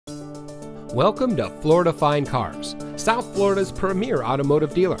Welcome to Florida Fine Cars, South Florida's premier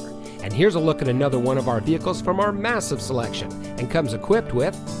automotive dealer. And here's a look at another one of our vehicles from our massive selection, and comes equipped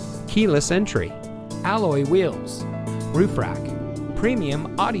with keyless entry, alloy wheels, roof rack,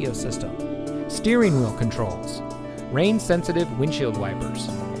 premium audio system, steering wheel controls, rain-sensitive windshield wipers,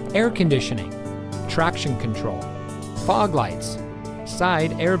 air conditioning, traction control, fog lights,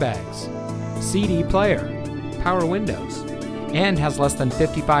 side airbags, CD player, power windows, and has less than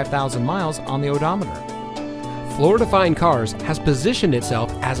 55,000 miles on the odometer. Florida Fine Cars has positioned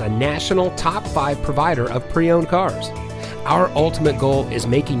itself as a national top 5 provider of pre-owned cars. Our ultimate goal is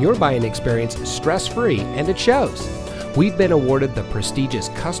making your buying experience stress-free, and it shows. We've been awarded the prestigious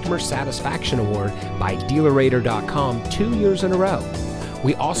Customer Satisfaction Award by DealerRater.com 2 years in a row.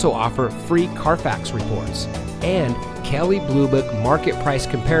 We also offer free Carfax reports and Kelley Blue Book market price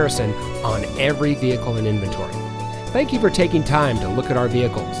comparison on every vehicle in inventory. Thank you for taking time to look at our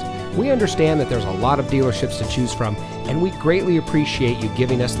vehicles. We understand that there's a lot of dealerships to choose from, and we greatly appreciate you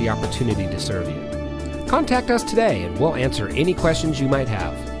giving us the opportunity to serve you. Contact us today and we'll answer any questions you might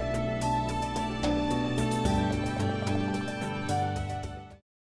have.